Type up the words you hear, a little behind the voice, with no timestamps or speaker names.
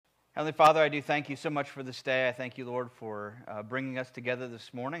Heavenly Father, I do thank you so much for this day. I thank you, Lord, for bringing us together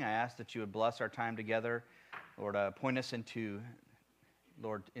this morning. I ask that you would bless our time together. Lord, point us into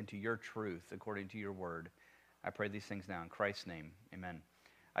your truth according to your word. I pray these things now in Christ's name. Amen.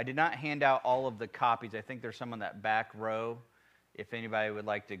 I did not hand out all of the copies. I think there's some on that back row. If anybody would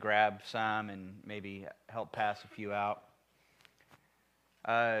like to grab some and maybe help pass a few out.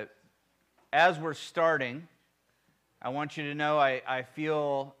 As we're starting, I want you to know I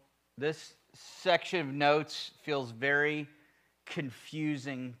feel this section of notes feels very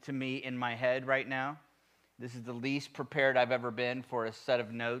confusing to me in my head right now. This is the least prepared I've ever been for a set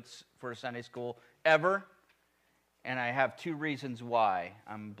of notes for a Sunday school ever. And I have two reasons why.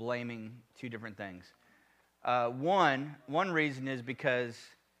 I'm blaming two different things. One reason is because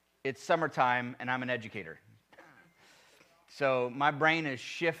it's summertime and I'm an educator. So my brain has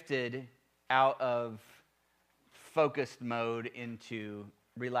shifted out of focused mode into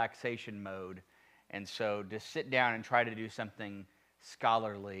relaxation mode. And so to sit down and try to do something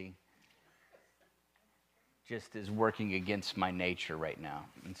scholarly just is working against my nature right now.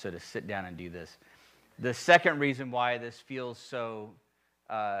 And so to sit down and do this. The second reason why this feels so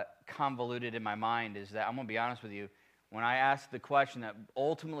convoluted in my mind is that, I'm going to be honest with you, when I ask the question that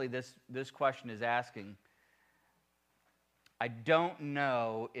ultimately this question is asking, I don't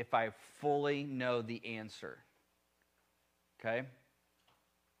know if I fully know the answer. Okay?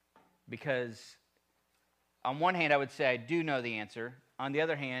 Because on one hand, I would say I do know the answer. On the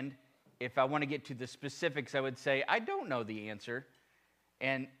other hand, if I want to get to the specifics, I would say I don't know the answer.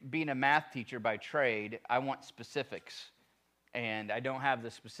 And being a math teacher by trade, I want specifics. And I don't have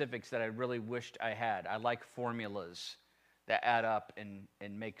the specifics that I really wished I had. I like formulas that add up and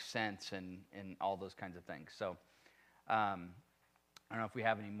make sense and all those kinds of things. So I don't know if we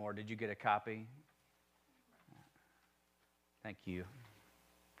have any more. Did you get a copy? Thank you.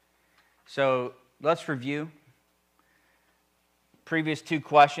 So let's review. Previous two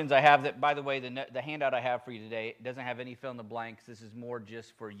questions I have that, by the way, the handout I have for you today doesn't have any fill in the blanks. This is more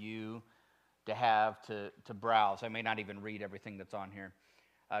just for you to have to browse. I may not even read everything that's on here.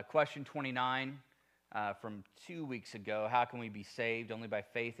 Question 29 from 2 weeks ago. How can we be saved? Only by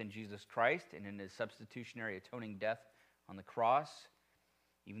faith in Jesus Christ and in his substitutionary atoning death on the cross.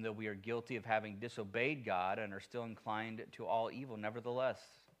 Even though we are guilty of having disobeyed God and are still inclined to all evil, nevertheless.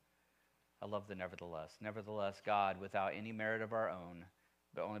 I love the nevertheless. Nevertheless, God, without any merit of our own,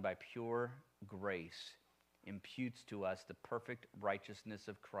 but only by pure grace, imputes to us the perfect righteousness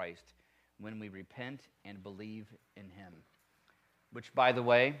of Christ when we repent and believe in him. Which, by the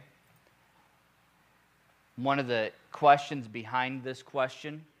way, one of the questions behind this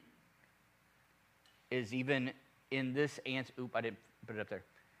question is even in this answer. I didn't put it up there.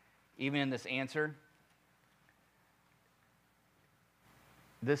 Even in this answer,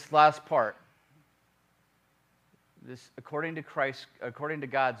 this last part, this according to Christ, according to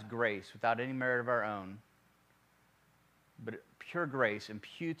God's grace, without any merit of our own, but pure grace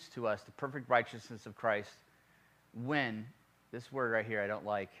imputes to us the perfect righteousness of Christ when, this word right here I don't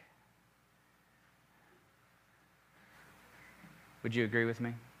like. Would you agree with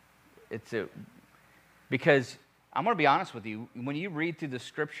me? Because I'm going to be honest with you, when you read through the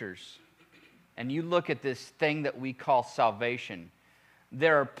scriptures and you look at this thing that we call salvation,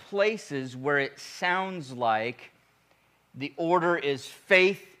 there are places where it sounds like the order is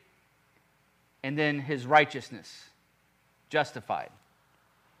faith and then his righteousness, justified.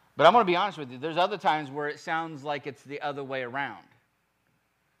 But I'm going to be honest with you, there's other times where it sounds like it's the other way around,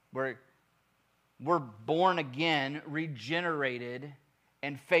 where we're born again, regenerated,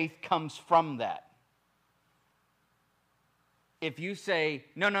 and faith comes from that. If you say,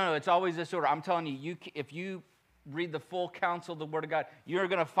 no, it's always this order, I'm telling you, if you read the full counsel of the Word of God, you're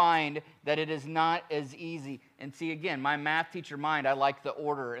going to find that it is not as easy. And see, again, my math teacher mind, I like the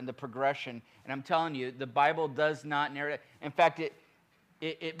order and the progression. And I'm telling you, the Bible does not narrate it. In fact,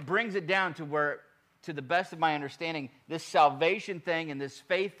 it brings it down to where, to the best of my understanding, this salvation thing and this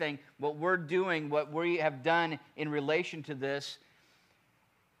faith thing, what we're doing, what we have done in relation to this,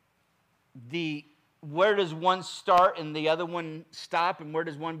 where does one start and the other one stop, and where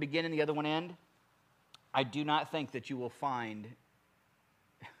does one begin and the other one end? I do not think that you will find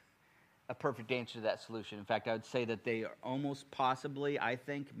a perfect answer to that solution. In fact, I would say that they are almost possibly, I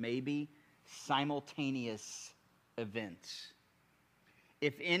think, maybe simultaneous events.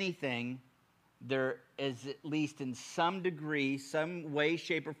 If anything, there is at least in some degree, some way,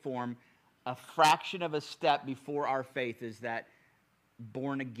 shape, or form, a fraction of a step before our faith is that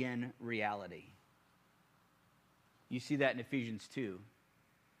born-again reality. You see that in Ephesians 2,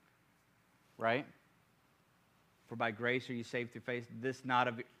 right? For by grace are you saved through faith. This not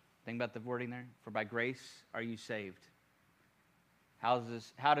of Think about the wording there. For by grace are you saved. How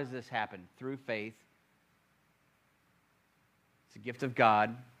does this happen? Through faith. It's a gift of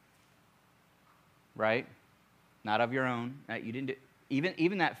God, right? Not of your own. You didn't do,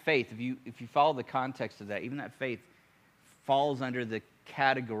 even that faith, if you follow the context of that, even that faith falls under the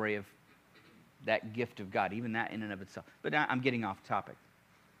category of that gift of God, even that in and of itself. But now I'm getting off topic.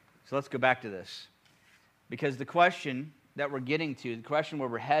 So let's go back to this. Because the question that we're getting to, the question where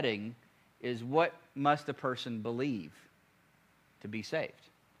we're heading, is what must a person believe to be saved?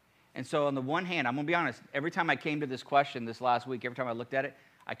 And so on the one hand, I'm going to be honest, every time I came to this question this last week, every time I looked at it,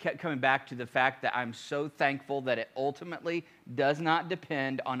 I kept coming back to the fact that I'm so thankful that it ultimately does not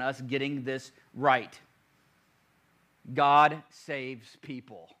depend on us getting this right. God saves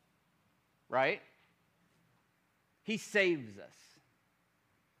people, right? He saves us.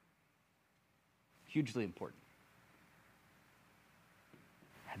 Hugely important.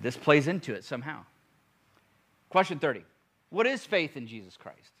 This plays into it somehow. Question 30. What is faith in Jesus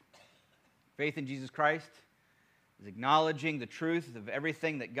Christ? Faith in Jesus Christ is acknowledging the truth of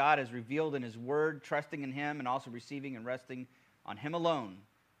everything that God has revealed in His Word, trusting in Him, and also receiving and resting on Him alone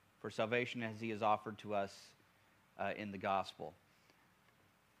for salvation as He has offered to us in the gospel.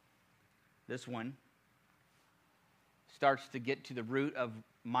 This one starts to get to the root of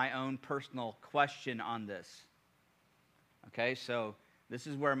my own personal question on this. Okay, so this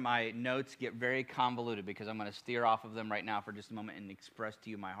is where my notes get very convoluted because I'm going to steer off of them right now for just a moment and express to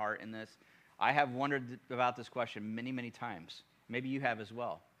you my heart in this. I have wondered about this question many, many times. Maybe you have as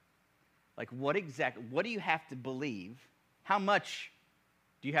well. Like, what do you have to believe? How much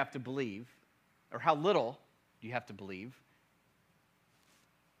do you have to believe? Or how little do you have to believe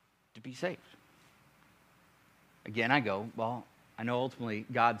to be saved? Again, I go, well, I know ultimately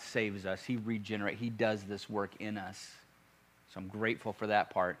God saves us. He regenerates. He does this work in us. So I'm grateful for that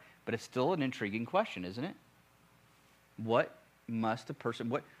part. But it's still an intriguing question, isn't it? What must a person,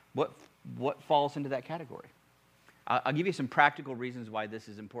 what falls into that category? I'll give you some practical reasons why this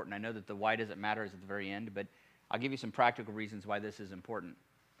is important. I know that the why doesn't matter is at the very end, but I'll give you some practical reasons why this is important.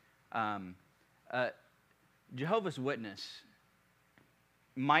 Jehovah's Witness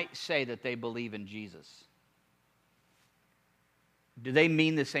might say that they believe in Jesus. Do they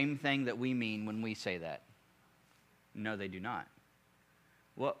mean the same thing that we mean when we say that? No, they do not.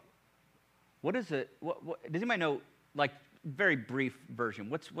 What is it? Does anybody know, like, very brief version,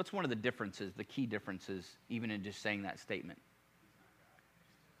 what's one of the differences, the key differences, even in just saying that statement?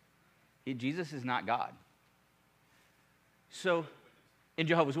 Jesus is not God. So, in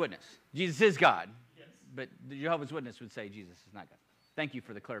Jehovah's Witness, Jesus is God. Yes. But the Jehovah's Witness would say Jesus is not God. Thank you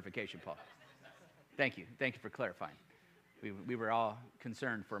for the clarification, Paul. Thank you for clarifying. We were all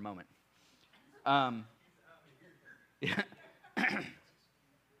concerned for a moment.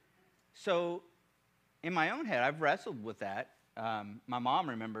 So, in my own head, I've wrestled with that. My mom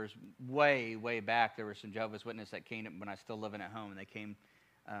remembers way, way back, there were some Jehovah's Witnesses that came when I was still living at home, and they came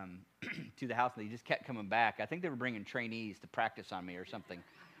to the house, and they just kept coming back. I think they were bringing trainees to practice on me or something.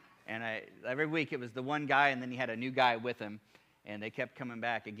 And every week it was the one guy, and then he had a new guy with him, and they kept coming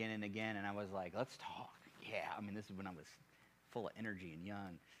back again and again, and I was like, let's talk. Yeah, I mean, this is when I was full of energy and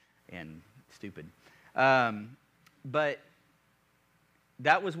young and stupid. But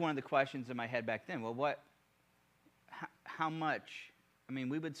that was one of the questions in my head back then. Well, how much? I mean,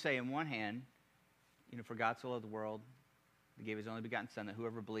 we would say on one hand, for God so loved the world, He gave His only begotten Son, that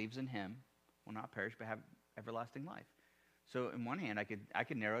whoever believes in Him will not perish but have everlasting life. So in one hand, I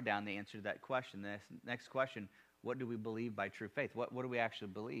could narrow down the answer to that question. The next question, what do we believe by true faith? What do we actually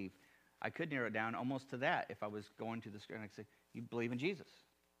believe? I could narrow it down almost to that if I was going to the scripture and I'd say, you believe in Jesus.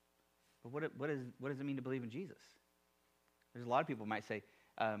 But what does it mean to believe in Jesus? There's a lot of people might say,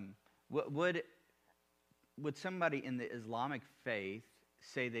 would somebody in the Islamic faith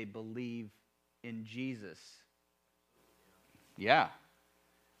say they believe in Jesus? Yeah.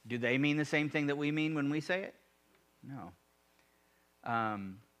 Do they mean the same thing that we mean when we say it? No. How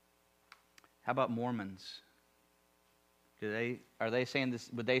about Mormons? Are they saying this?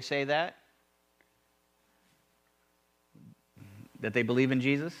 Would they say that? That they believe in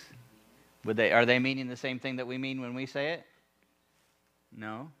Jesus? Are they meaning the same thing that we mean when we say it?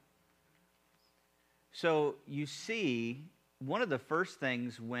 No. So you see, one of the first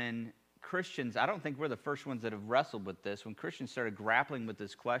things when Christians, I don't think we're the first ones that have wrestled with this, when Christians started grappling with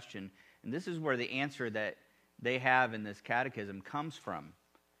this question, and this is where the answer that they have in this catechism comes from.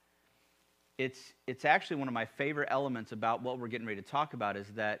 It's actually one of my favorite elements about what we're getting ready to talk about is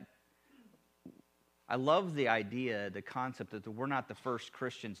that I love the idea, the concept that we're not the first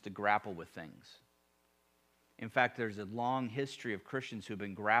Christians to grapple with things. In fact, there's a long history of Christians who've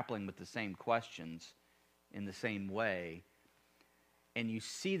been grappling with the same questions in the same way. And you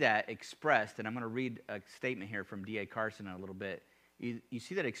see that expressed, and I'm going to read a statement here from D.A. Carson in a little bit. You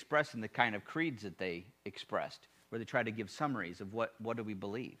see that expressed in the kind of creeds that they expressed, where they try to give summaries of what do we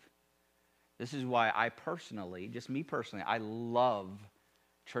believe. This is why I personally, just me personally, I love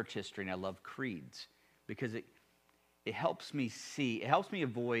church history and I love creeds, because it helps me see, it helps me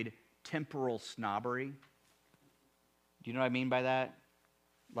avoid temporal snobbery. Do you know what I mean by that?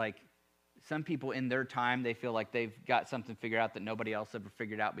 Like, some people in their time, they feel like they've got something figured out that nobody else ever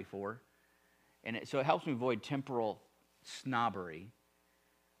figured out before. And so it helps me avoid temporal snobbery,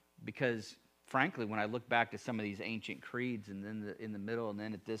 because frankly, when I look back to some of these ancient creeds and then in the middle and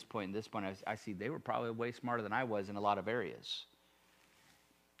then at this point and this point, I see they were probably way smarter than I was in a lot of areas.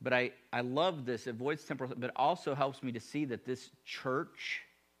 But I love this, avoids temporal, but also helps me to see that this church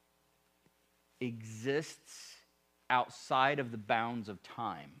exists outside of the bounds of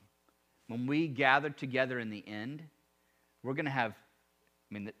time. When we gather together in the end, we're going to have,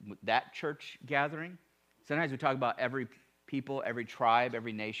 that church gathering. Sometimes we talk about every people, every tribe,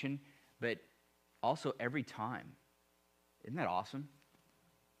 every nation, but also every time. Isn't that awesome?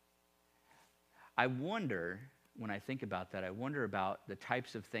 I wonder, when I think about that, I wonder about the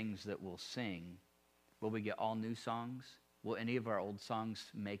types of things that we'll sing. Will we get all new songs? Will any of our old songs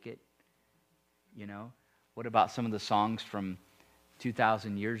make it? You know? What about some of the songs from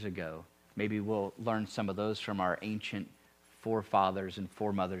 2,000 years ago? Maybe we'll learn some of those from our ancient forefathers and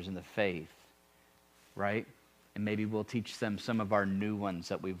foremothers in the faith, right? And maybe we'll teach them some of our new ones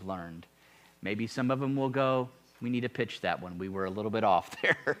that we've learned. Maybe some of them will go, we need to pitch that one. We were a little bit off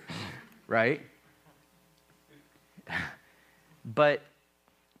there, right? But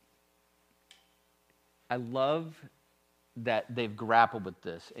I love that they've grappled with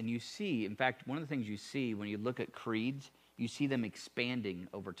this. And you see, in fact, one of the things you see when you look at creeds, you see them expanding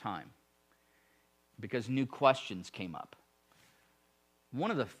over time, because new questions came up. One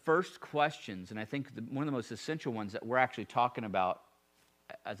of the first questions, and I think one of the most essential ones that we're actually talking about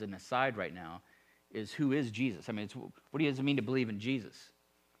as an aside right now, is who is Jesus? What does it mean to believe in Jesus?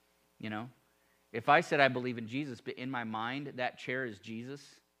 You know? If I said I believe in Jesus, but in my mind that chair is Jesus,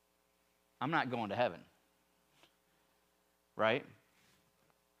 I'm not going to heaven. Right?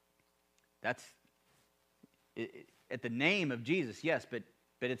 That's, at the name of Jesus, yes, but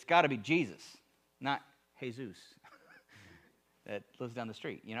it's got to be Jesus. Not Jesus that lives down the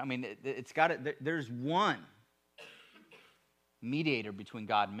street. You know, it's got to, there's one mediator between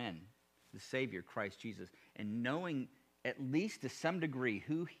God and men, the Savior, Christ Jesus. And knowing at least to some degree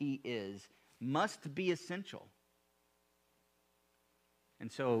who he is must be essential.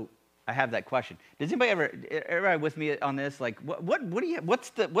 And so I have that question. Does anybody everybody with me on this? Like, what's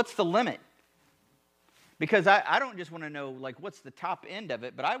the limit? Because I don't just want to know, like, what's the top end of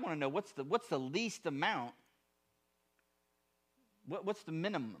it, but I want to know what's the least amount. What's the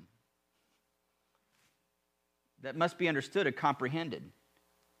minimum that must be understood or comprehended?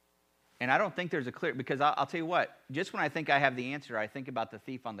 And I don't think there's a clear, because I'll tell you what, just when I think I have the answer, I think about the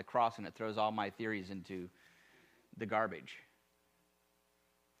thief on the cross and it throws all my theories into the garbage.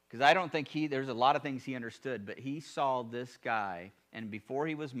 Because I don't think there's a lot of things he understood, but he saw this guy, and before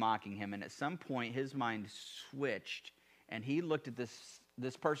he was mocking him, and at some point his mind switched, and he looked at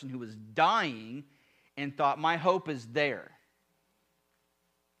this person who was dying and thought, my hope is there.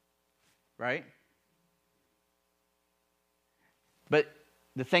 Right? But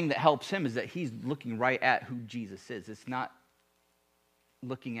the thing that helps him is that he's looking right at who Jesus is. It's not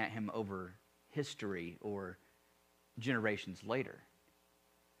looking at him over history or generations later.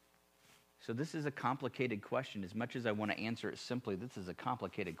 So this is a complicated question. As much as I want to answer it simply, this is a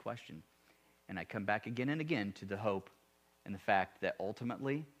complicated question. And I come back again and again to the hope and the fact that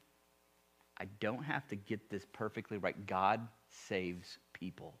ultimately, I don't have to get this perfectly right. God saves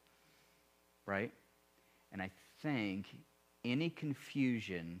people, right? And I think any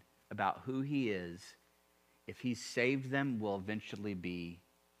confusion about who he is, if he saved them, will eventually be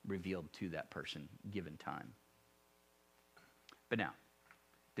revealed to that person given time. But now,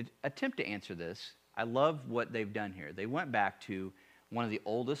 to attempt to answer this, I love what they've done here. They went back to one of the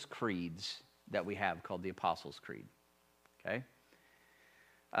oldest creeds that we have called the Apostles' Creed. Okay?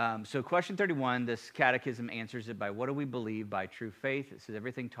 So question 31, this catechism answers it by what do we believe by true faith? It says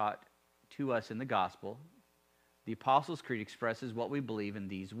everything taught to us in the gospel. The Apostles' Creed expresses what we believe in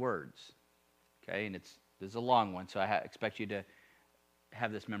these words. Okay? And this is a long one, so I expect you to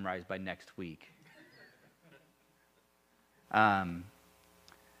have this memorized by next week.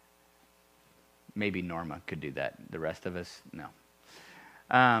 Maybe Norma could do that. The rest of us, no.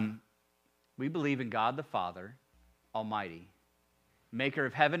 We believe in God the Father Almighty, maker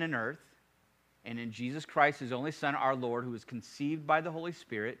of heaven and earth, and in Jesus Christ, his only Son, our Lord, who was conceived by the Holy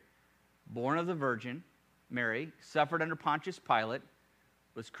Spirit, born of the Virgin Mary, suffered under Pontius Pilate,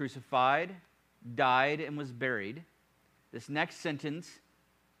 was crucified, died, and was buried. This next sentence,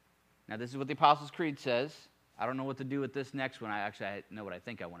 now this is what the Apostles' Creed says. I don't know what to do with this next one. I know what I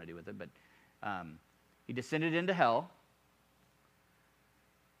think I want to do with it, but he descended into hell.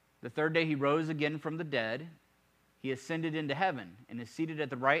 The third day he rose again from the dead. He ascended into heaven and is seated at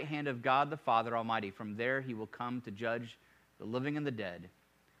the right hand of God the Father Almighty. From there he will come to judge the living and the dead.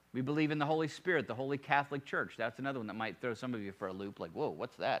 We believe in the Holy Spirit, the Holy Catholic Church. That's another one that might throw some of you for a loop, like, whoa,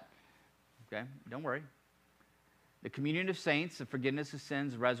 what's that? Okay, don't worry. The communion of saints, the forgiveness of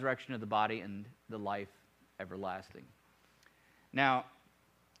sins, resurrection of the body, and the life everlasting. Now,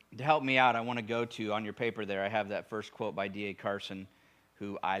 to help me out, I want to go to, on your paper there, I have that first quote by D.A. Carson,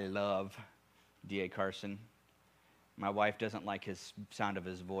 who I love, D.A. Carson. My wife doesn't like his sound of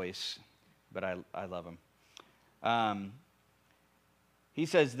his voice, but I love him. He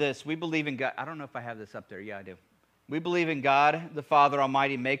says this, we believe in God. I don't know if I have this up there. Yeah, I do. We believe in God, the Father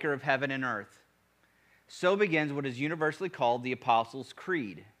Almighty, maker of heaven and earth. So begins what is universally called the Apostles'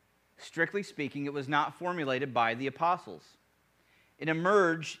 Creed. Strictly speaking, it was not formulated by the apostles. It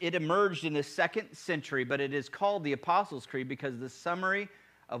emerged in the 2nd century, but it is called the Apostles' Creed because the summary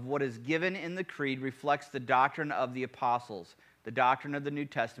of what is given in the creed reflects the doctrine of the apostles, the doctrine of the New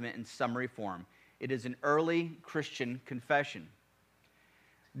Testament in summary form. It is an early Christian confession.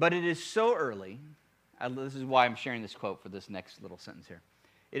 But it is so early, this is why I'm sharing this quote for this next little sentence here.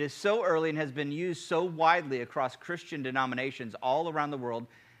 It is so early and has been used so widely across Christian denominations all around the world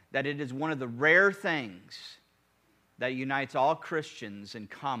that it is one of the rare things that unites all Christians in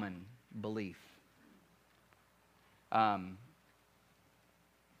common belief.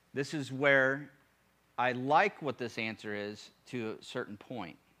 This is where I like what this answer is to a certain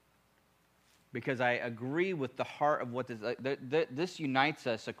point, because I agree with the heart of what this unites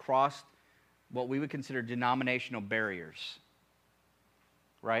us across what we would consider denominational barriers,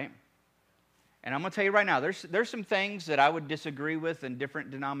 right? And I'm going to tell you right now, there's some things that I would disagree with in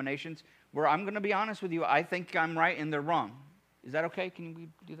different denominations where I'm going to be honest with you, I think I'm right and they're wrong. Is that okay? Can we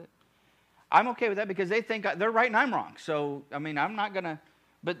do that? I'm okay with that because they think they're right and I'm wrong. So, I mean, I'm not going to,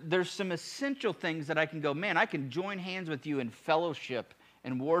 but there's some essential things that I can go, man, I can join hands with you in fellowship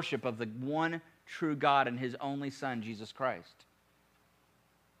and worship of the one true God and his only Son, Jesus Christ.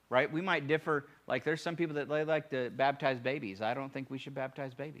 Right? We might differ, like there's some people that they like to baptize babies. I don't think we should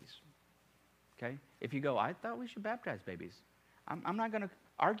baptize babies. Okay? If you go, I thought we should baptize babies. I'm not going to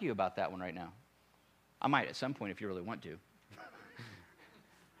argue about that one right now. I might at some point if you really want to.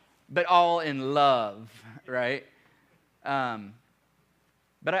 But all in love, right?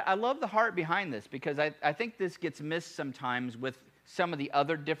 But I love the heart behind this because I think this gets missed sometimes with some of the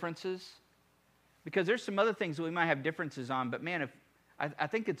other differences. Because there's some other things that we might have differences on, but man, I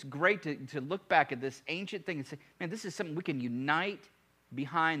think it's great to look back at this ancient thing and say, man, this is something we can unite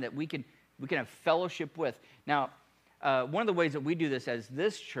behind, that we can have fellowship with. Now, one of the ways that we do this as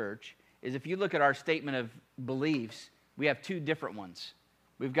this church is if you look at our statement of beliefs, we have two different ones.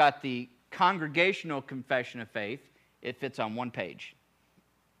 We've got the Congregational Confession of Faith. It fits on one page,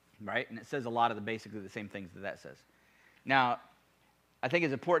 right? And it says a lot of basically the same things that says. Now, I think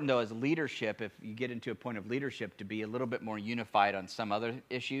it's important, though, as leadership, if you get into a point of leadership, to be a little bit more unified on some other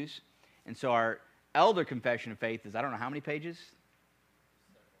issues. And so our Elder Confession of Faith is, I don't know how many pages?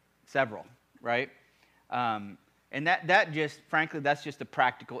 Several, right? And that just, frankly, that's just a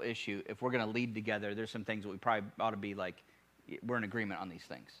practical issue. If we're going to lead together, there's some things that we probably ought to be like, we're in agreement on these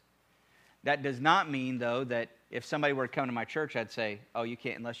things. That does not mean, though, that if somebody were to come to my church, I'd say, oh, you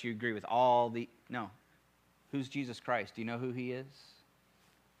can't unless you agree with all the... No. Who's Jesus Christ? Do you know who he is?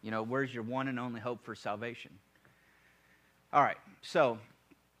 You know, where's your one and only hope for salvation? All right, so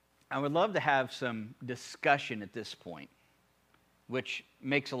I would love to have some discussion at this point, which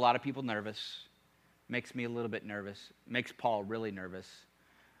makes a lot of people nervous, makes me a little bit nervous, makes Paul really nervous.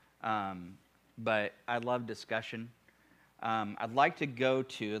 But I love discussion. I'd like to go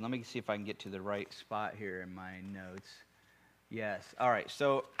to, and let me see if I can get to the right spot here in my notes. Yes, all right,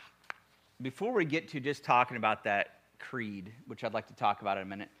 so before we get to just talking about that creed, which I'd like to talk about in a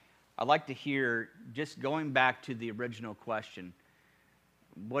minute, I'd like to hear, just going back to the original question,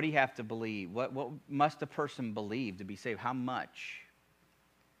 what do you have to believe? What must a person believe to be saved? How much?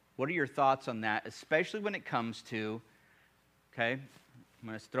 What are your thoughts on that, especially when it comes to, okay, I'm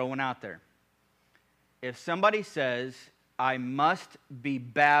going to throw one out there. If somebody says, I must be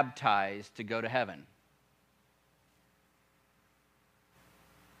baptized to go to heaven,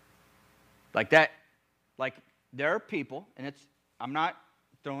 Like that, like there are people, and I'm not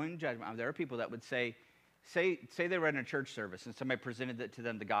throwing judgment. There are people that would say they were in a church service and somebody presented to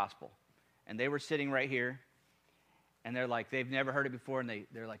them the gospel. And they were sitting right here, and they're like, they've never heard it before, and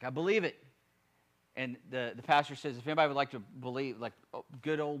they're like, I believe it. And the pastor says, if anybody would like to believe, like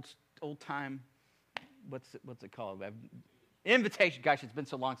good old time, what's it called? Invitation. Gosh, it's been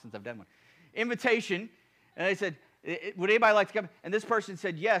so long since I've done one. Invitation. And they said, would anybody like to come? And this person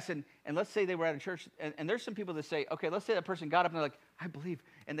said yes. And let's say they were at a church. And there's some people that say, okay, let's say that person got up and they're like, I believe.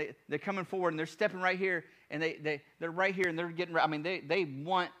 And they're coming forward and they're stepping right here. And they're right here and they're getting, I mean, they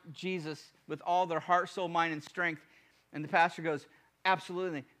want Jesus with all their heart, soul, mind, and strength. And the pastor goes,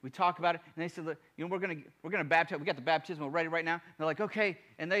 absolutely. We talk about it. And they said, look, we're gonna baptize. We got the baptismal ready right now. And they're like, okay.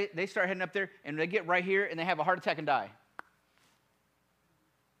 And they start heading up there and they get right here and they have a heart attack and die.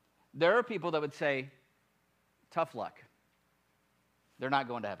 There are people that would say, tough luck. They're not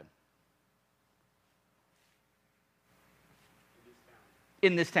going to heaven.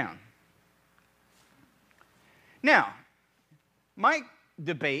 In this town. Now, my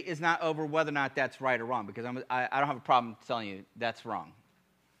debate is not over whether or not that's right or wrong, because I don't have a problem telling you that's wrong.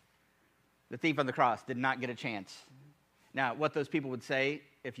 The thief on the cross did not get a chance. Now, what those people would say,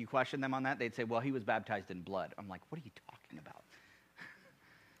 if you question them on that, they'd say, well, he was baptized in blood. I'm like, what are you talking about?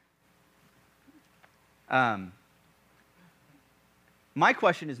 My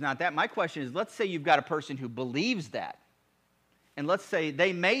question is not that. My question is, let's say you've got a person who believes that. And let's say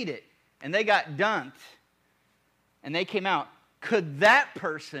they made it and they got dunked and they came out. Could that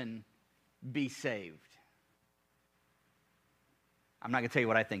person be saved? I'm not going to tell you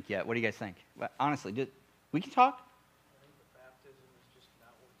what I think yet. What do you guys think? Well, honestly, we can talk? I think the baptism is just an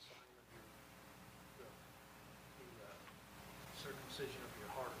outward sign of the circumcision of your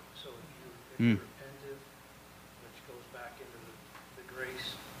heart. So if you're repentive, which goes back into the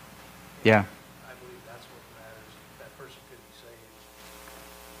grace, Yeah. I believe that's what matters. That person could be saved.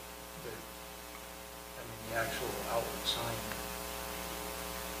 But, I mean, the actual outward sign.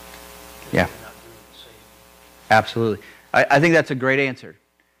 Yeah. You're not doing the saving. Absolutely. I think that's a great answer.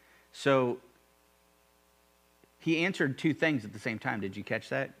 So he answered two things at the same time. Did you catch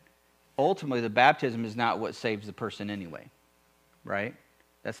that? Ultimately, the baptism is not what saves the person anyway, right?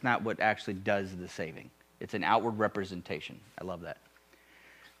 That's not what actually does the saving. It's an outward representation. I love that.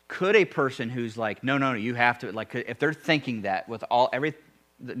 Could a person who's like, no, you have to, like, if they're thinking that with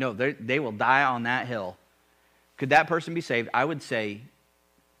they will die on that hill, could that person be saved? I would say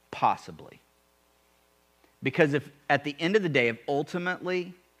possibly. Because if at the end of the day, if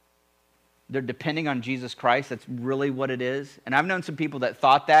ultimately they're depending on Jesus Christ, that's really what it is. And I've known some people that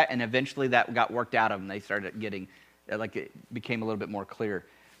thought that, and eventually that got worked out of them. They started getting, like, it became a little bit more clear.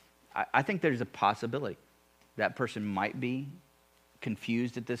 I think there's a possibility that person might be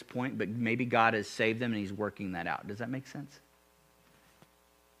confused at this point, but maybe God has saved them and he's working that out. Does that make sense?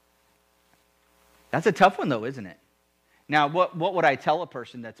 That's a tough one though, isn't it? Now, what would I tell a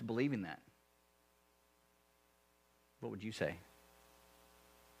person that's believing that? What would you say?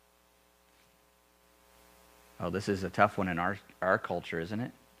 Oh, this is a tough one in our culture, isn't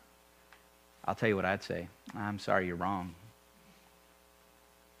it? I'll tell you what I'd say. I'm sorry, you're wrong.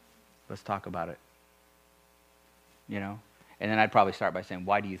 Let's talk about it. And then I'd probably start by saying,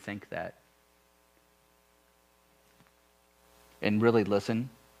 why do you think that? And really listen.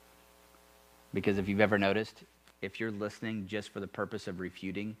 Because if you've ever noticed, if you're listening just for the purpose of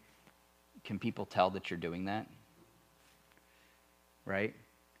refuting, can people tell that you're doing that? Right?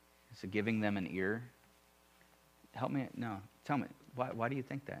 So giving them an ear. Tell me, why do you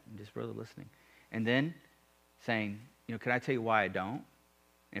think that? And just really listening. And then saying, can I tell you why I don't?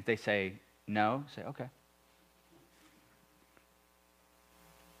 And if they say no, say, okay.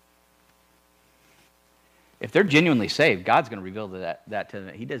 If they're genuinely saved, God's going to reveal that to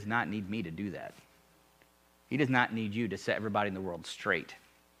them. He does not need me to do that. He does not need you to set everybody in the world straight.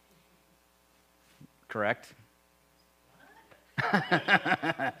 Correct?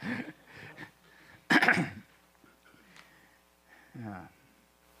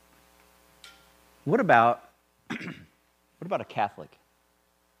 What about a Catholic?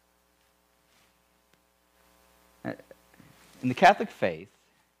 In the Catholic faith,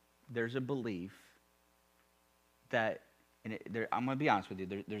 there's a belief that, I'm going to be honest with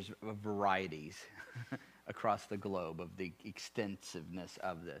you, there's varieties across the globe of the extensiveness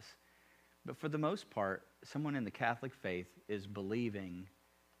of this. But for the most part, someone in the Catholic faith is believing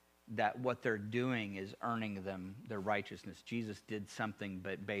that what they're doing is earning them their righteousness. Jesus did something,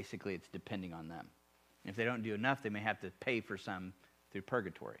 but basically it's depending on them. And if they don't do enough, they may have to pay for some through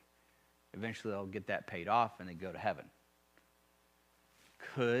purgatory. Eventually they'll get that paid off and they go to heaven.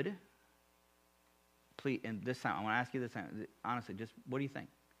 Could please, and this time, I want to ask you this time, honestly, just what do you think?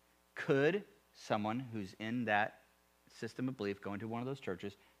 Could someone who's in that system of belief, going to one of those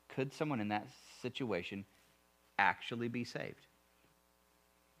churches, could someone in that situation actually be saved?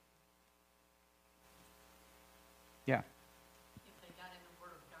 Yeah. If they got in the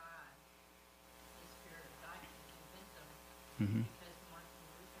Word of God, the Spirit of God can convince them. Mm-hmm. Because Martin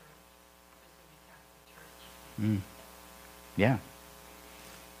Luther was in the Catholic Church. Mm. Yeah.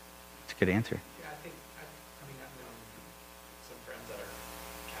 It's a good answer. Yeah, I mean, I've known some friends that are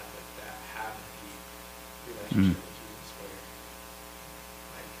Catholic that have a deep relationship with Jesus where,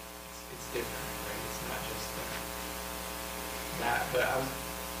 like, it's different, right? It's not just that, but that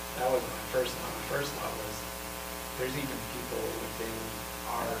was my first thought. My first thought was, there's even people within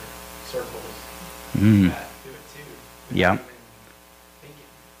our circles that do it too. Yeah. Even thinking.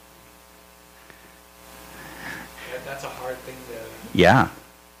 That's a hard thing to. Yeah.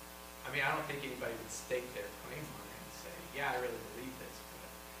 I mean, I don't think anybody would stake their claim on it and say, "Yeah, I really believe this," but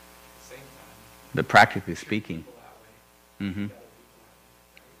at the same time. But practically treat speaking. people that way. Mm-hmm. Treat other people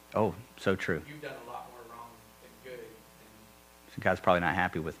that way, right? Oh, so true. You've done a lot more wrong than good. And, So God's probably not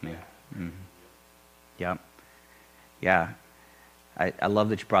happy with me. yeah. Mm-hmm. Yep. Yeah. I love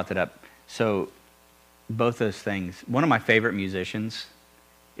that you brought that up. So both those things. One of my favorite musicians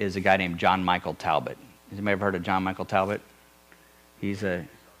is a guy named John Michael Talbot. Has anybody ever heard of John Michael Talbot? He's a,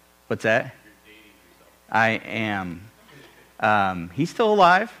 what's that? I am. He's still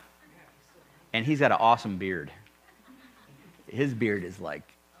alive, and he's got an awesome beard. His beard is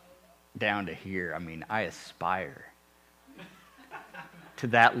like down to here. I mean, I aspire to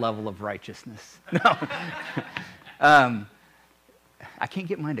that level of righteousness. No. I can't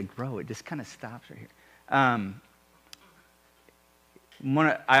get mine to grow. It just kind of stops right here. I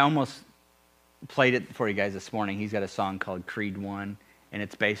almost played it for you guys this morning. He's got a song called Creed 1, and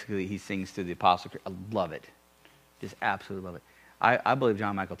it's basically, he sings through the Apostle Creed. I love it. Just absolutely love it. I believe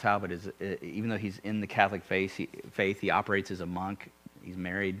John Michael Talbot is, even though he's in the Catholic faith, he operates as a monk. He's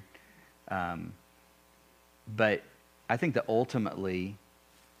married. But I think that ultimately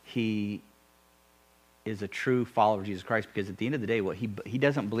he is a true follower of Jesus Christ, because at the end of the day, he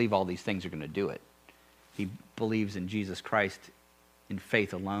doesn't believe all these things are going to do it. He believes in Jesus Christ in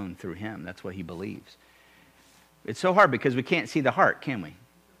faith alone through him. That's what he believes. It's so hard because we can't see the heart, can we?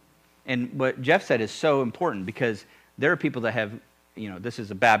 And what Jeff said is so important, because there are people that have, this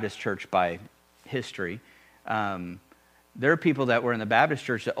is a Baptist church by history. There are people that were in the Baptist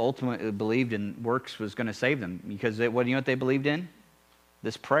church that ultimately believed in works was going to save them, because what do you know what they believed in?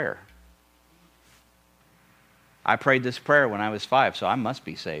 This prayer. I prayed this prayer when I was 5, so I must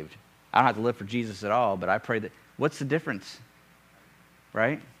be saved. I don't have to live for Jesus at all, but I prayed that. What's the difference?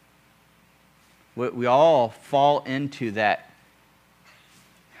 Right? We all fall into that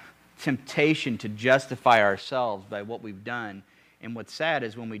temptation to justify ourselves by what we've done. And what's sad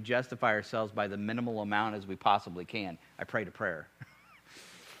is when we justify ourselves by the minimal amount as we possibly can. I prayed a prayer.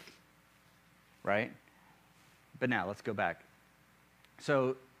 Right? But now, let's go back.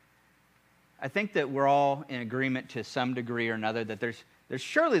 So, I think that we're all in agreement to some degree or another that there's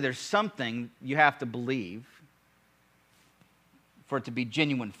surely something you have to believe for it to be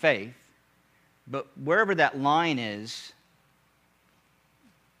genuine faith. But wherever that line is,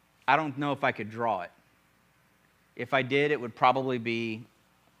 I don't know if I could draw it. If I did, it would probably be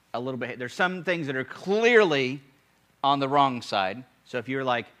a little bit. There's some things that are clearly on the wrong side. So if you're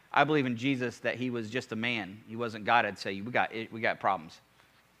like, I believe in Jesus that he was just a man, he wasn't God, I'd say we got problems.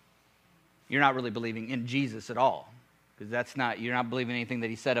 You're not really believing in Jesus at all, because you're not believing anything that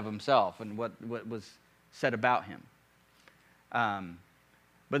he said of himself and what was said about him.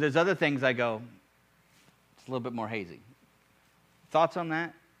 But there's other things I go, it's a little bit more hazy. Thoughts on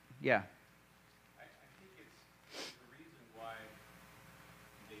that? Yeah. I think it's the reason why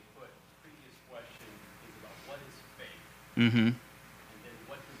they put the previous question is about what is faith, Mm-hmm. and then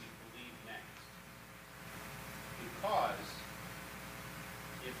what do we believe next? Because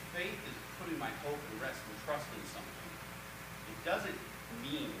if faith is putting my hope and rest and trust in something, it doesn't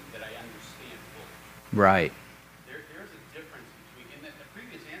mean that I understand fully. Right. There's a difference between, in the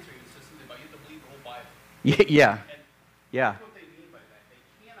previous answer, you said something about you have to believe the whole Bible. Yeah. And Yeah. that's what they mean by that. They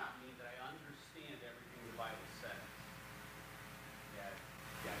cannot mean that I understand everything the Bible says. Yeah,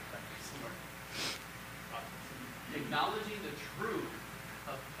 exactly. Somewhere. Acknowledging the truth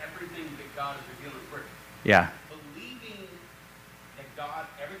of everything that God is revealing in His Word. Yeah. Believing that God,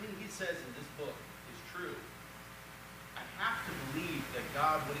 everything He says in this book is true. I have to believe that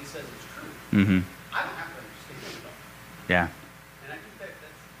God, what He says is true. Mm-hmm. I don't have to understand it all. Yeah. And I think that's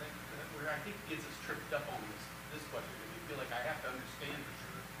where I think gets us tripped up on this question. We feel like I have to understand for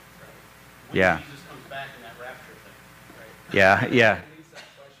sure, right? When Yeah. Jesus comes back, Yeah, yeah, At least that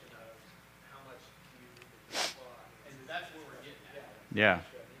question of how much do you need to do? Well, I mean, And that's where we're getting at. yeah, that's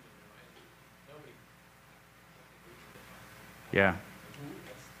what I need to know. And nobody, I don't think we can define that. yeah,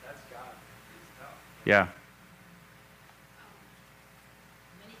 That's God. It's tough. yeah.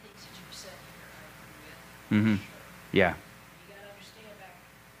 Many things that you've said here, I agree with. Mm-hmm. for sure. Yeah. You gotta understand back,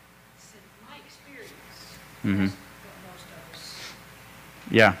 since my experience, Mhm. what most of us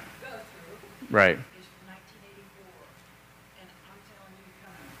Yeah. go through, Right. is from 1984, and I'm telling you,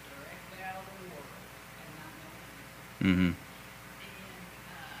 coming directly out of the war and not knowing. Mm-hmm. And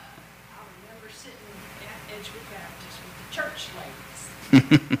I remember sitting at Edgewood Baptist with the church ladies,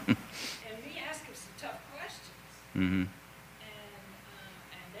 and me asking some tough questions, Mm-hmm.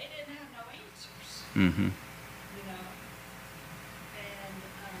 and they didn't have no answers, Mm-hmm. you know. And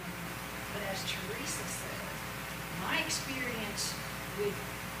but as Teresa said, my experience with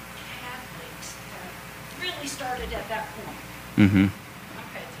Catholics have really started at that point. Mm-hmm. I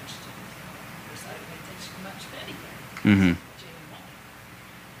pay attention to them, because I didn't pay attention much to anything. Mhm. Much anymore.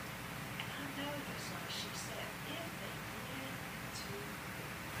 And I noticed, like she said, if they get to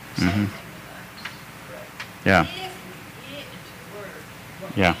same thing with us. Yeah. If we get into the Word,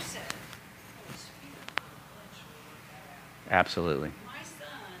 what Yeah. you said, Holy Spirit will eventually work that out. Absolutely. My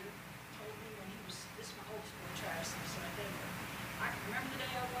son told me when he was, this is my old school trash, so I did it. I can remember the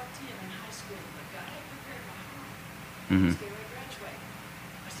day I walked in high school, but God had prepared my heart. I Mhm. was getting ready to graduate.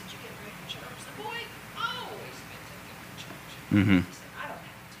 I said, you get ready for church? The boy always been taking me to church. Mhm. He said, I don't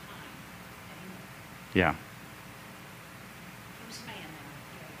have time anymore. Yeah. He was a man now,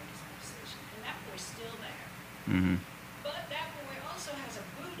 he had to make his own decision. And that boy's still there. Mm-hmm. But that boy also has a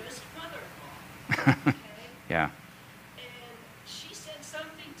Buddhist mother-in-law. Okay? Yeah. And she said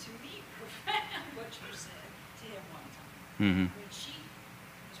something to me profound, what you said to him one time. Mm-hmm. I mean, she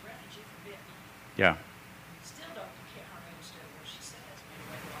was a refugee from Vietnam. Yeah. Still don't, you can't hardly understand what she says, made her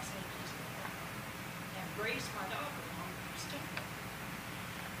way to Los Angeles. And raised my daughter along with still.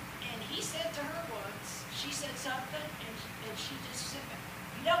 And he said to her once, she said something, and she just said,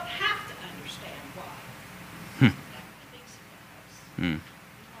 you don't have to understand why. Hmm. That's what he thinks he does. Mm.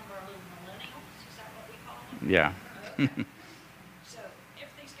 He's one of our little millennials, is that what we call them? Yeah. Okay. So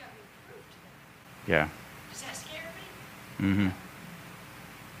everything's got to be proved to them. Yeah. Does that scare me? Mm-hmm.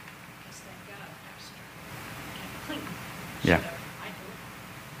 Because thank God, Pastor Clinton. Yeah. I do.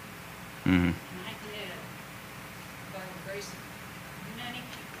 Mm-hmm. And I did. By the grace of many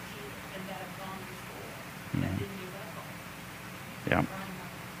people here and that have gone before that didn't give up on it. Yeah. Brian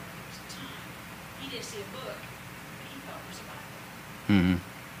Michael, there was a time he didn't see a book that he thought was a Bible. Mm-hmm.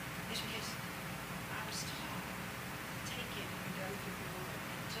 It's because I was taught, take it and go through the Word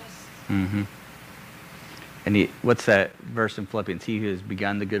and just Mm-hmm. And what's that verse in Philippians? He who has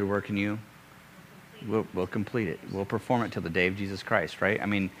begun the good work in you will complete it. We'll perform it till the day of Jesus Christ, right? I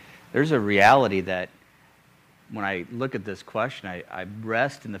mean, there's a reality that when I look at this question, I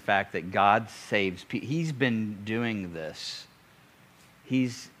rest in the fact that God saves people. He's been doing this.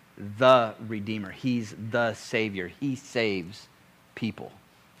 He's the Redeemer. He's the Savior. He saves people.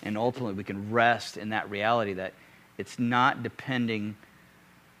 And ultimately, we can rest in that reality that it's not depending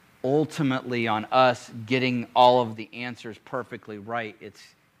ultimately on us getting all of the answers perfectly right. It's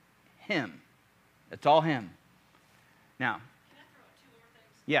Him. It's all Him. Now, Can I throw out two more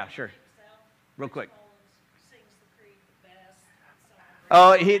things? yeah, sure. Sal, Real Rich quick. Mullins sings the creed the best.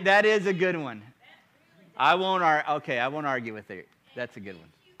 Oh, that is a good one. I won't argue with it. That's a good one.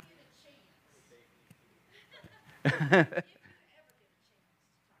 If you get a chance, if you ever get a chance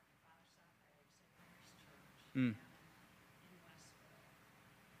to talk to Father South Alex Church Mm. in Westville,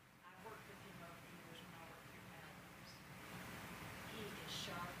 I worked with him over the years when I worked through Madeline's. He is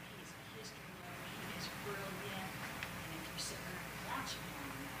sharp, he is a history lover, he is brilliant, and if you sit there and watch him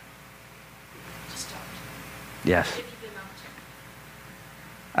long enough, just talk to him. Yes. If you've been up to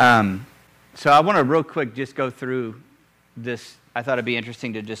him. So I want to real quick just go through this. I thought it'd be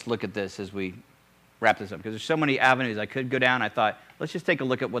interesting to just look at this as we wrap this up, because there's so many avenues I could go down. I thought, let's just take a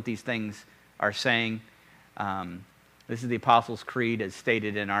look at what these things are saying. This is the Apostles' Creed as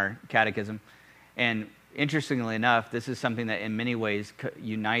stated in our catechism. And interestingly enough, this is something that in many ways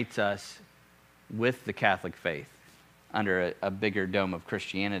unites us with the Catholic faith under a bigger dome of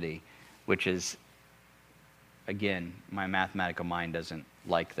Christianity, which is, again, my mathematical mind doesn't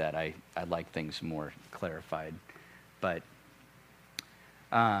like that. I like things more clarified. But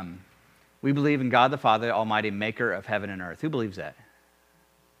we believe in God the Father, Almighty, maker of heaven and earth. Who believes that?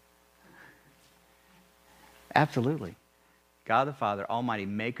 Absolutely. God the Father, Almighty,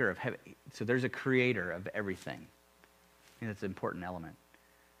 maker of heaven. So there's a creator of everything. I think that's an important element.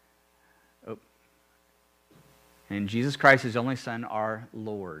 Oh. And Jesus Christ, his only Son, our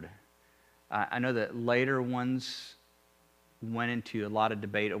Lord. I know that later ones went into a lot of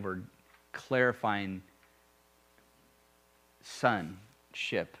debate over clarifying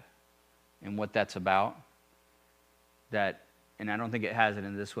sonship and what that's about. That, and I don't think it has it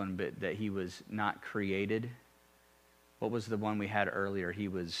in this one, but that he was not created. What was the one we had earlier? He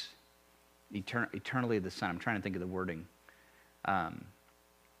was eternally the Son. I'm trying to think of the wording.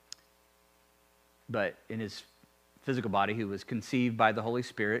 But in his physical body, he was conceived by the Holy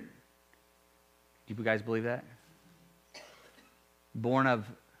Spirit. Do you guys believe that? Born of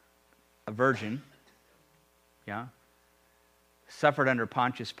a virgin. Yeah. Suffered under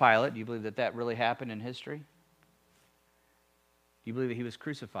Pontius Pilate. Do you believe that that really happened in history? Do you believe that he was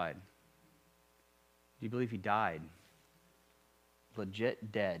crucified? Do you believe he died?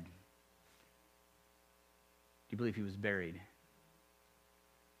 Legit dead. Do you believe he was buried?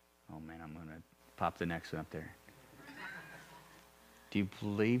 Oh man, I'm going to pop the next one up there. Do you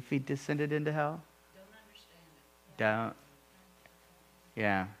believe he descended into hell? Don't understand it. Don't.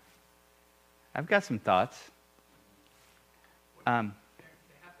 Yeah. I've got some thoughts. They have to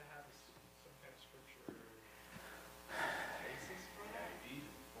have some kind of scripture basis for that. Ephesians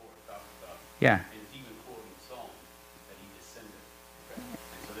 4 talks about, Yeah. and it's even quoting Psalm, that he descended. And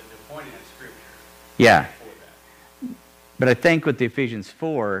so they're pointing at scripture Yeah. for that. But I think with the Ephesians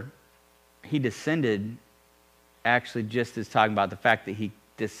 4, he descended actually just as talking about the fact that he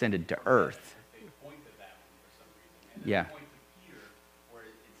descended to earth. They point to that one for some reason. And then Yeah. they point to Peter, where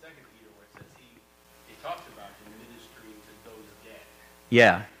in 2 Peter, where it says it talks about him ministering to those dead.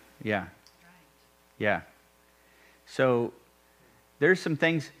 Yeah. Yeah. Right. Yeah. So there's some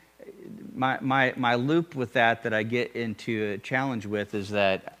things, my loop with that I get into a challenge with is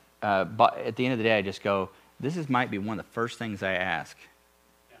that but at the end of the day, I just go, might be one of the first things I ask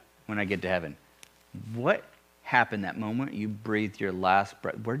when I get to heaven. What happened that moment you breathed your last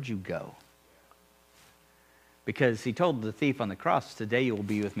breath? Where'd you go? Because he told the thief on the cross, today you will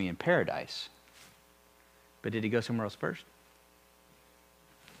be with me in paradise. But did he go somewhere else first?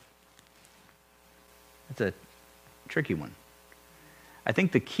 That's a tricky one. I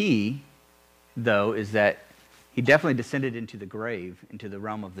think the key, though, is that he definitely descended into the grave, into the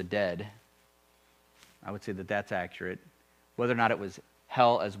realm of the dead. I would say that that's accurate. Whether or not it was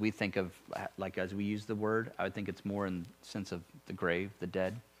hell as we think of, like as we use the word, I would think it's more in the sense of the grave, the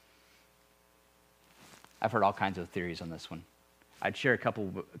dead. I've heard all kinds of theories on this one. I'd share a couple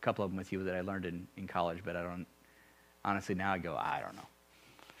of them with you that I learned in college, but I don't, honestly now I go, I don't know.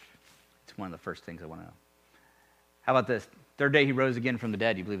 It's one of the first things I want to know. How about this? Third day he rose again from the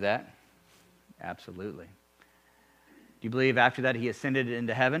dead. Do you believe that? Absolutely. Do you believe after that he ascended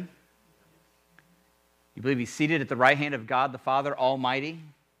into heaven? You believe he's seated at the right hand of God the Father Almighty?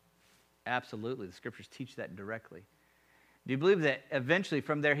 Absolutely. The scriptures teach that directly. Do you believe that eventually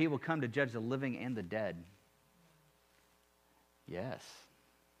from there he will come to judge the living and the dead? Yes.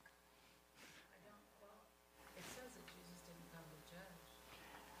 It says that Jesus didn't come to judge.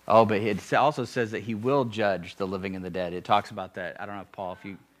 Oh, but it also says that he will judge the living and the dead. It talks about that. I don't know if Paul,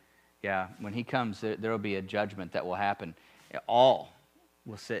 when he comes, there will be a judgment that will happen. All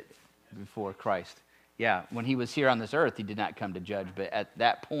will sit before Christ. Yeah, when he was here on this earth, he did not come to judge. But at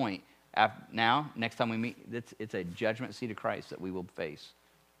that point, now, next time we meet, it's a judgment seat of Christ that we will face.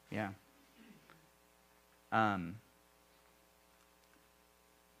 Yeah. You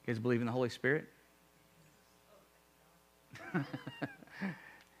guys believe in the Holy Spirit?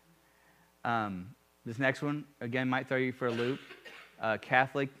 This next one, again, might throw you for a loop.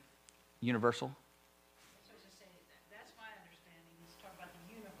 Catholic, universal. That's my understanding. He's talking about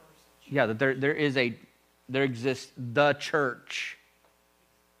the universal. Yeah, that there exists the church,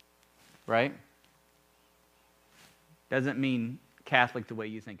 right? Doesn't mean Catholic the way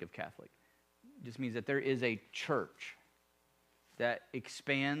you think of Catholic. It just means that there is a church that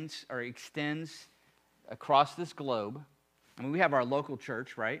expands or extends across this globe. I mean, we have our local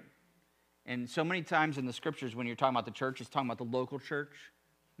church, right? And so many times in the scriptures, when you're talking about the church, it's talking about the local church,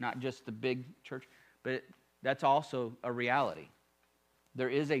 not just the big church. But that's also a reality. There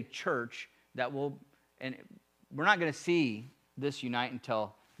is a church that will, and we're not going to see this unite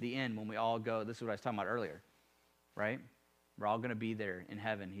until the end when we all go. This is what I was talking about earlier, right? We're all going to be there in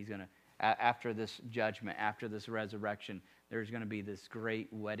heaven. He's going to, after this judgment, after this resurrection, there's going to be this great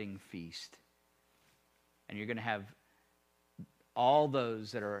wedding feast. And you're going to have all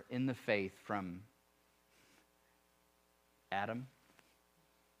those that are in the faith from Adam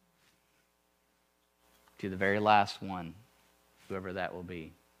to the very last one, whoever that will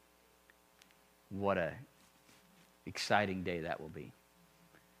be. What a exciting day that will be.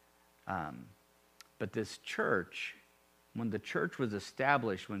 But this church, when the church was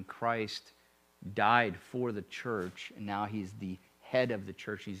established, when Christ died for the church, and now he's the head of the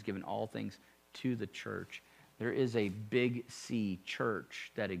church, he's given all things to the church, there is a big C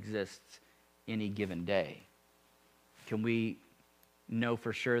church that exists any given day. Can we know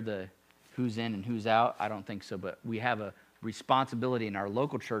for sure the who's in and who's out? I don't think so, but we have a responsibility in our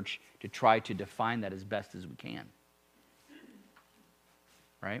local church to try to define that as best as we can.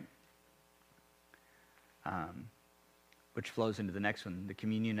 Right? Which flows into the next one, the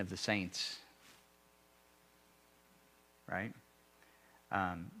communion of the saints. Right?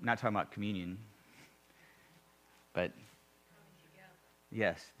 Not talking about communion, but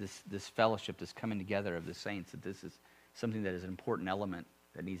yes, this fellowship, this coming together of the saints, that this is something that is an important element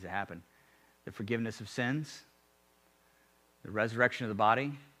that needs to happen. The forgiveness of sins, the resurrection of the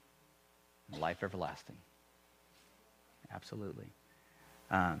body, and life everlasting. Absolutely.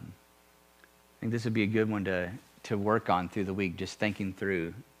 I think this would be a good one to work on through the week, just thinking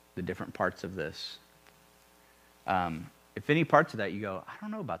through the different parts of this. If any parts of that you go, I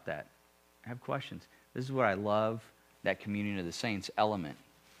don't know about that, I have questions. This is what I love, that communion of the saints element,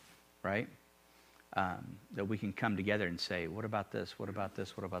 right? That we can come together and say, what about this? What about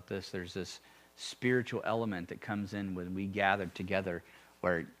this? What about this? There's this spiritual element that comes in when we gather together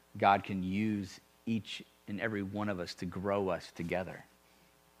where God can use each and every one of us to grow us together,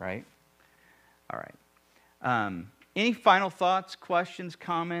 right? All right. Any final thoughts, questions,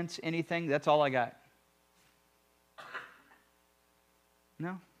 comments, anything? That's all I got.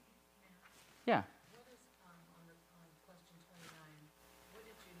 No? Yeah. What is, on question 29, what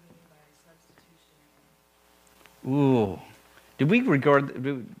did you mean by substitutionary? Ooh. Did we record,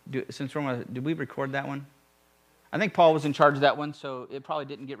 since we're on, did we record that one? I think Paul was in charge of that one, so it probably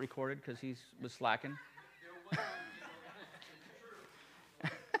didn't get recorded because he was slacking.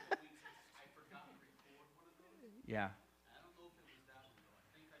 Yeah.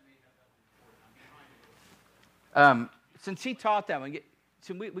 Since he taught that one,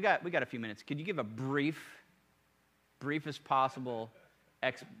 so we got a few minutes. Could you give a brief as possible,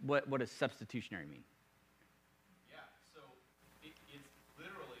 what does substitutionary mean? Yeah, so it's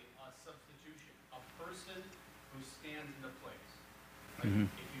literally a substitution, a person who stands in the place.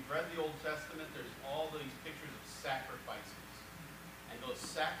 Like if you've read the Old Testament, there's all these pictures of sacrifices. And those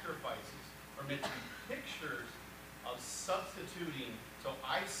sacrifices are meant to be pictures of substituting. So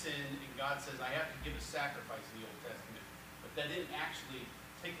I sinned, and God says I have to give a sacrifice in the Old Testament. But that didn't actually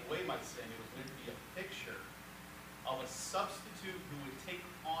take away my sin. It was meant to be a picture of a substitute who would take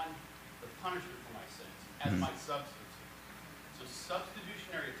on the punishment for my sins as my substitute. So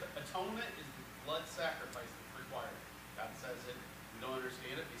substitutionary atonement is the blood sacrifice that's required. God says it. We don't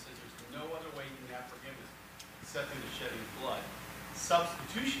understand it. He says there's no other way you can have forgiveness except through the shedding of blood.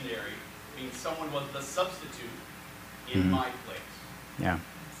 Substitutionary means someone was the substitute in my place. Yeah.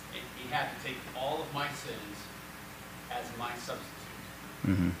 He had to take all of my sins as my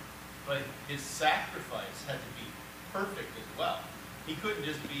substitute. But his sacrifice had to be perfect as well. He couldn't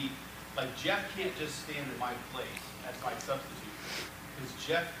just be, like Jeff can't just stand in my place as my substitute, because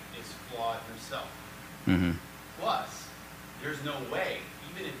Jeff is flawed himself. Plus, there's no way,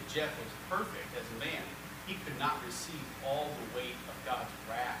 even if Jeff was perfect as a man, he could not receive all the weight of God's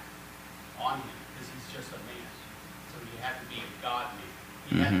wrath on him, because he's just a man. So he had to be a God man.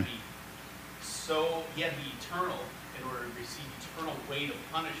 He had to be eternal in order to receive eternal weight of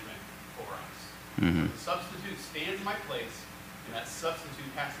punishment for us. The substitute stands in my place, and that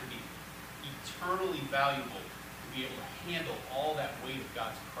substitute has to be eternally valuable to be able to handle all that weight of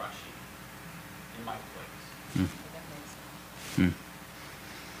God's crushing in my place.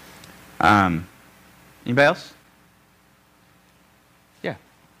 Anybody else? Yeah.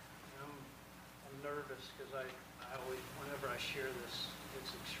 I'm nervous because I always, whenever I share this,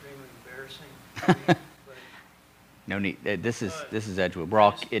 it's extremely embarrassing to me, but No need. This is Edgewood. We're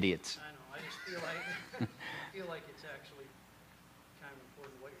all idiots. I know, I just feel like it's actually kind of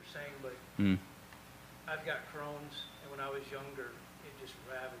important what you're saying, but I've got Crohn's, and when I was younger, it just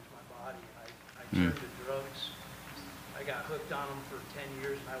ravaged my body. I turned to drugs. I got hooked on them for 10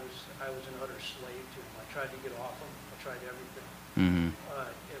 years, and I was an utter slave to them. I tried to get off them. I tried everything.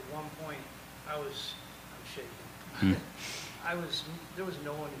 At one point, I'm shaking. There was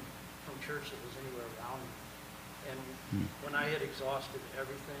no one from church that was anywhere around me. And when I had exhausted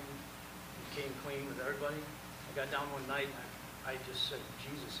everything and came clean with everybody, I got down one night and I just said,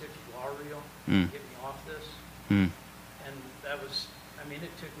 Jesus, if you are real, get me off this. And that was,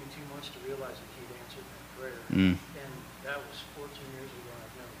 it took me 2 months to realize that he'd answered my prayer. And that was 14 years ago, and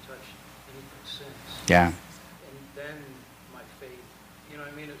I've never touched anything since. Yeah. And then my faith, you know what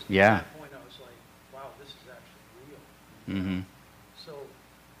I mean? At Yeah. that point, I was like, wow, this is actually real. Mm-hmm. So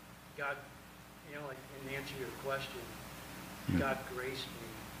God, like in answer to your question, Mm. God graced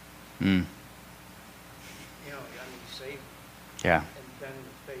me, Mm. I mean, He saved me. Yeah. And then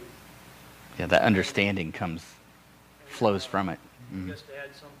the faith. Yeah, that understanding comes, And, flows from it. Mm. Just to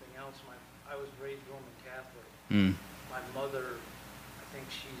add something else, I was raised Roman Catholic. Mm. My mother, I think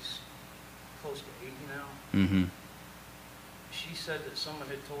she's close to 80 now. Mm-hmm. She said that someone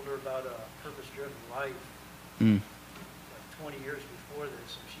had told her about a purpose-driven life Mm. like 20 years before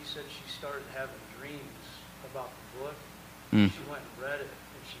this, and she said she started having dreams about the book. Mm. She went and read it,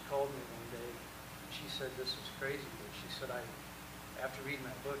 and she called me one day. And she said, "This is crazy," but she said, after reading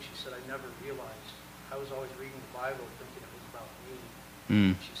that book, she said, "I never realized. I was always reading the Bible thinking it was about me."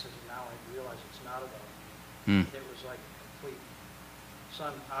 Mm. She says, "And now I realize it's not about me." Mm. It was like a complete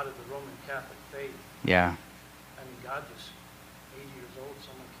son out of the Roman Catholic faith. Yeah. I mean, God just, 80 years old,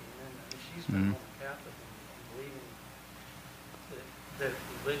 someone came in. I mean, she's been Mhm. Roman Catholic and believing that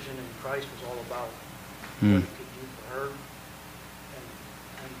religion in Christ was all about Mm. what it could do for her.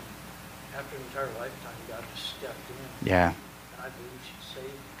 And after an entire lifetime, God just stepped in. Yeah. And I believe she's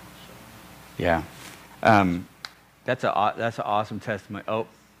saved. So, Yeah. That's an awesome testimony. Oh,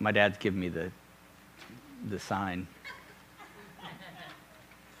 my dad's giving me the sign.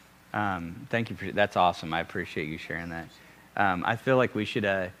 Thank you that's awesome. I appreciate you sharing that. I feel like we should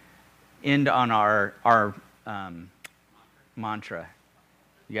end on our mantra.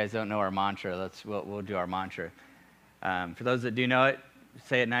 You guys don't know our mantra. We'll do our mantra. For those that do know it,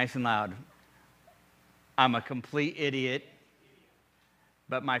 say it nice and loud. I'm a complete idiot,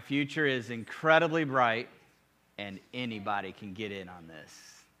 but my future is incredibly bright, and anybody can get in on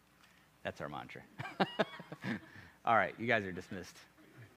this. That's our mantra. All right, you guys are dismissed.